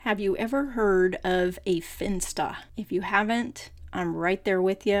Have you ever heard of a Finsta? If you haven't, I'm right there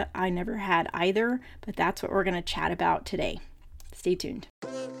with you. I never had either, but that's what we're going to chat about today. Stay tuned.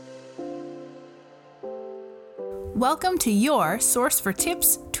 Welcome to your source for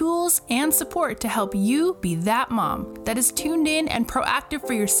tips, tools, and support to help you be that mom that is tuned in and proactive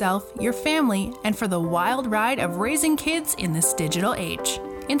for yourself, your family, and for the wild ride of raising kids in this digital age.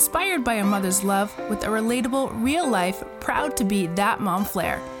 Inspired by a mother's love with a relatable, real-life, proud to be that mom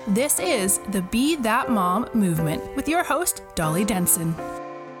flair. This is the Be That Mom movement with your host, Dolly Denson.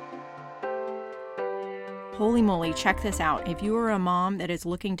 Holy moly, check this out. If you are a mom that is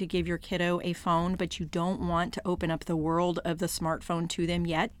looking to give your kiddo a phone, but you don't want to open up the world of the smartphone to them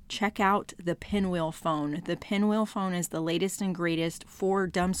yet, check out the Pinwheel phone. The Pinwheel phone is the latest and greatest for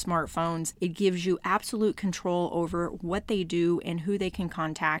dumb smartphones. It gives you absolute control over what they do and who they can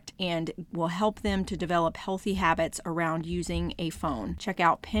contact, and will help them to develop healthy habits around using a phone. Check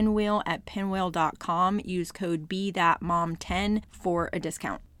out Pinwheel at pinwheel.com. Use code BeThatMom10 for a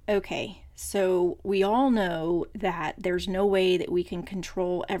discount. Okay, so we all know that there's no way that we can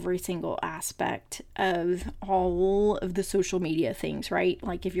control every single aspect of all of the social media things, right?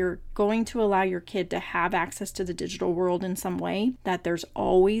 Like if you're going to allow your kid to have access to the digital world in some way, that there's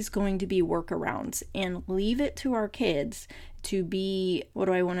always going to be workarounds, and leave it to our kids to be,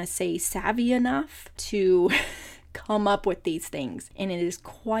 savvy enough to come up with these things, and it is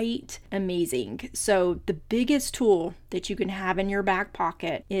quite amazing. So the biggest tool that you can have in your back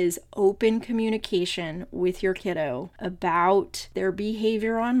pocket is open communication with your kiddo about their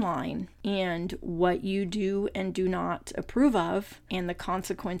behavior online and what you do and do not approve of, and the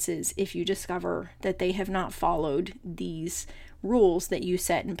consequences if you discover that they have not followed these rules that you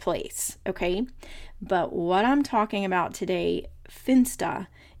set in place, okay? But what I'm talking about today, Finsta,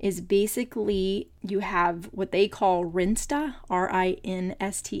 is basically you have what they call Rinsta,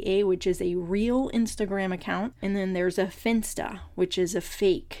 R-I-N-S-T-A, which is a real Instagram account, and then there's a Finsta, which is a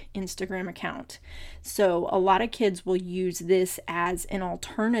fake Instagram account. So a lot of kids will use this as an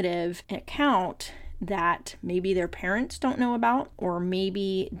alternative account that maybe their parents don't know about, or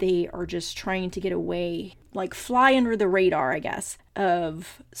maybe they are just trying to get away, like fly under the radar, I guess,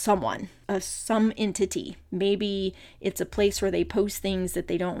 of someone, of some entity. Maybe it's a place where they post things that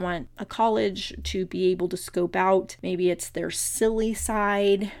they don't want a college to be able to scope out. Maybe it's their silly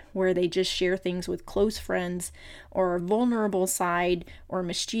side where they just share things with close friends, or a vulnerable side, or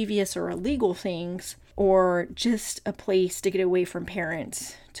mischievous or illegal things, or just a place to get away from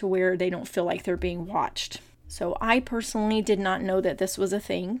parents to where they don't feel like they're being watched. So I personally did not know that this was a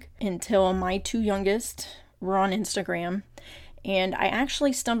thing until my two youngest were on Instagram, and I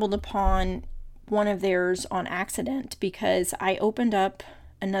actually stumbled upon one of theirs on accident because I opened up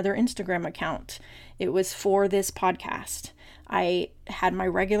another Instagram account. It was for this podcast. I had my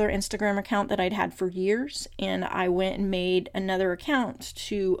regular Instagram account that I'd had for years, and I went and made another account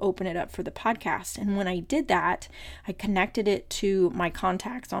to open it up for the podcast. And when I did that, I connected it to my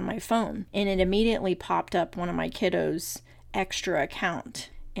contacts on my phone, and it immediately popped up one of my kiddos' extra account.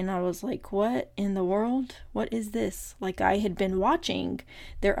 And I was like, what in the world? What is this? Like, I had been watching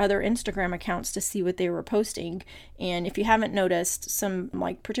their other Instagram accounts to see what they were posting. And if you haven't noticed, some,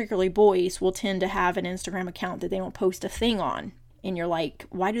 like, particularly boys will tend to have an Instagram account that they don't post a thing on. And you're like,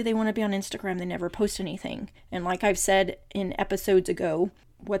 why do they want to be on Instagram? They never post anything. And like I've said in episodes ago,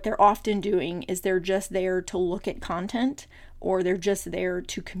 what they're often doing is they're just there to look at content, or they're just there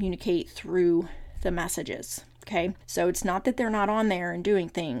to communicate through the messages. Okay, so it's not that they're not on there and doing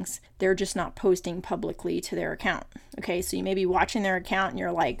things, they're just not posting publicly to their account. Okay, so you may be watching their account and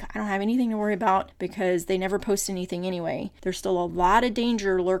you're like, I don't have anything to worry about because they never post anything anyway. There's still a lot of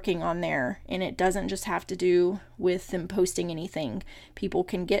danger lurking on there, and it doesn't just have to do with them posting anything. People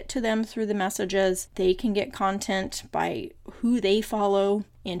can get to them through the messages. They can get content by who they follow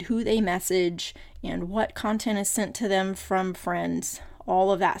and who they message and what content is sent to them from friends.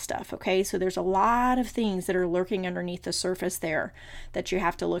 All of that stuff, okay? So there's a lot of things that are lurking underneath the surface there that you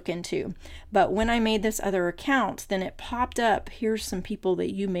have to look into. But when I made this other account, then it popped up, here's some people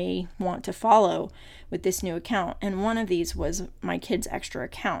that you may want to follow with this new account. And one of these was my kid's extra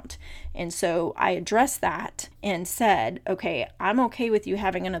account. And so I addressed that and said, okay, I'm okay with you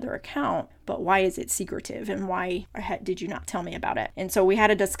having another account, but why is it secretive? And why did you not tell me about it? And so we had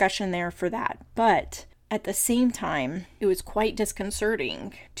a discussion there for that. But at the same time, it was quite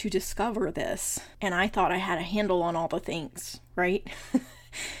disconcerting to discover this, and I thought I had a handle on all the things, right?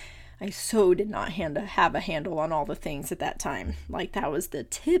 I so did not have a handle on all the things at that time. Like, that was the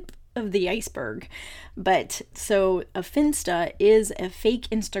tip of the iceberg. But so a Finsta is a fake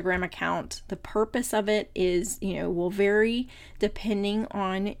Instagram account. The purpose of it is, will vary depending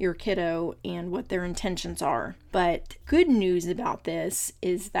on your kiddo and what their intentions are. But good news about this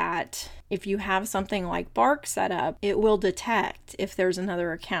is that if you have something like Bark set up, it will detect if there's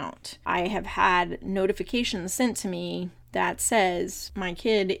another account. I have had notifications sent to me that says my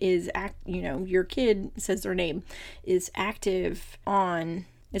kid is, your kid, says their name, is active on,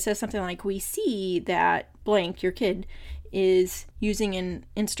 it says something like, we see that blank, your kid, is using an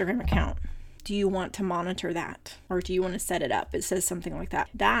Instagram account. Do you want to monitor that? Or do you want to set it up? It says something like that.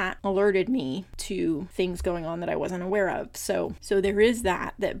 That alerted me to things going on that I wasn't aware of. So there is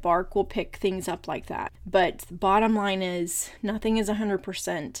that Bark will pick things up like that. But bottom line is nothing is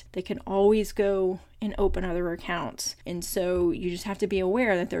 100%. They can always go and open other accounts. And so you just have to be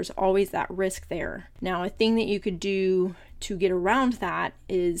aware that there's always that risk there. Now, a thing that you could do to get around that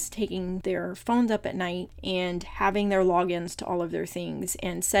is taking their phones up at night and having their logins to all of their things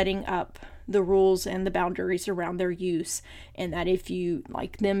and setting up the rules and the boundaries around their use. And that if you,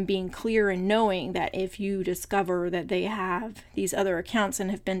 like, them being clear and knowing that if you discover that they have these other accounts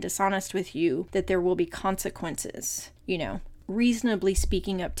and have been dishonest with you, that there will be consequences, reasonably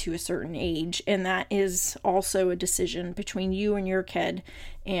speaking up to a certain age. And that is also a decision between you and your kid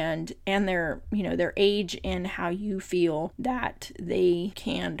and their their age and how you feel that they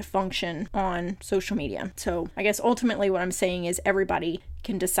can function on social media. So I guess ultimately what I'm saying is everybody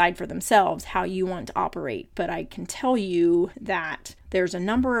can decide for themselves how you want to operate. But I can tell you that there's a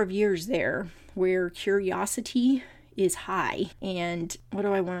number of years there where curiosity is high, and what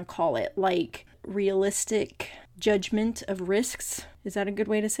do I want to call it? Like realistic judgment of risks, is that a good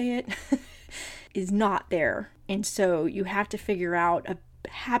way to say it? Is not there. And so you have to figure out a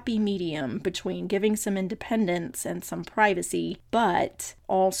happy medium between giving some independence and some privacy, but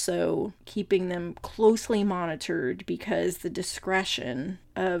also keeping them closely monitored because the discretion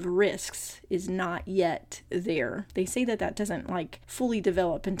of risks is not yet there. They say that doesn't fully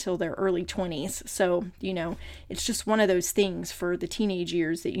develop until their early 20s. So, it's just one of those things for the teenage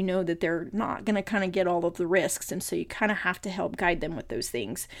years that that they're not going to kind of get all of the risks. And so you kind of have to help guide them with those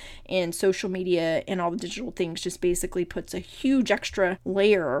things. And social media and all the digital things just basically puts a huge extra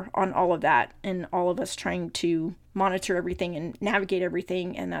layer on all of that and all of us trying to monitor everything and navigate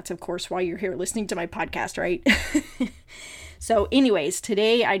everything. And that's, of course, why you're here listening to my podcast, right? So anyways,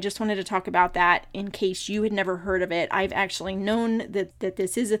 today I just wanted to talk about that in case you had never heard of it. I've actually known that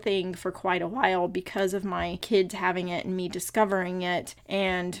this is a thing for quite a while because of my kids having it and me discovering it.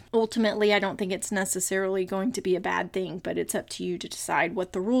 And ultimately, I don't think it's necessarily going to be a bad thing, but it's up to you to decide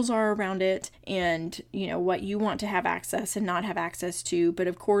what the rules are around it and, what you want to have access and not have access to. But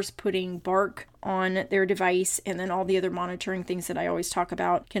of course, putting Bark on their device and then all the other monitoring things that I always talk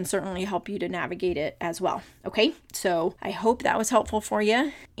about can certainly help you to navigate it as well. Okay, so I hope that was helpful for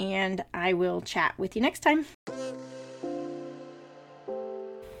you, and I will chat with you next time.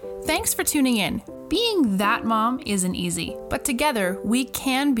 Thanks for tuning in. Being that mom isn't easy, but together we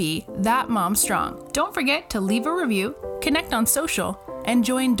can be that mom strong. Don't forget to leave a review, connect on social, and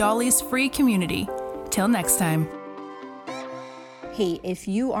join Dolly's free community. Till next time. Hey, if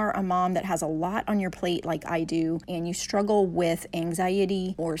you are a mom that has a lot on your plate like I do, and you struggle with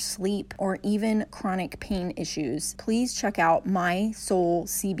anxiety or sleep or even chronic pain issues, please check out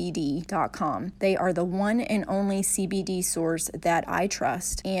mysoulcbd.com. They are the one and only CBD source that I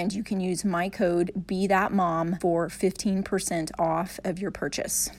trust, and you can use my code BeThatMom for 15% off of your purchase.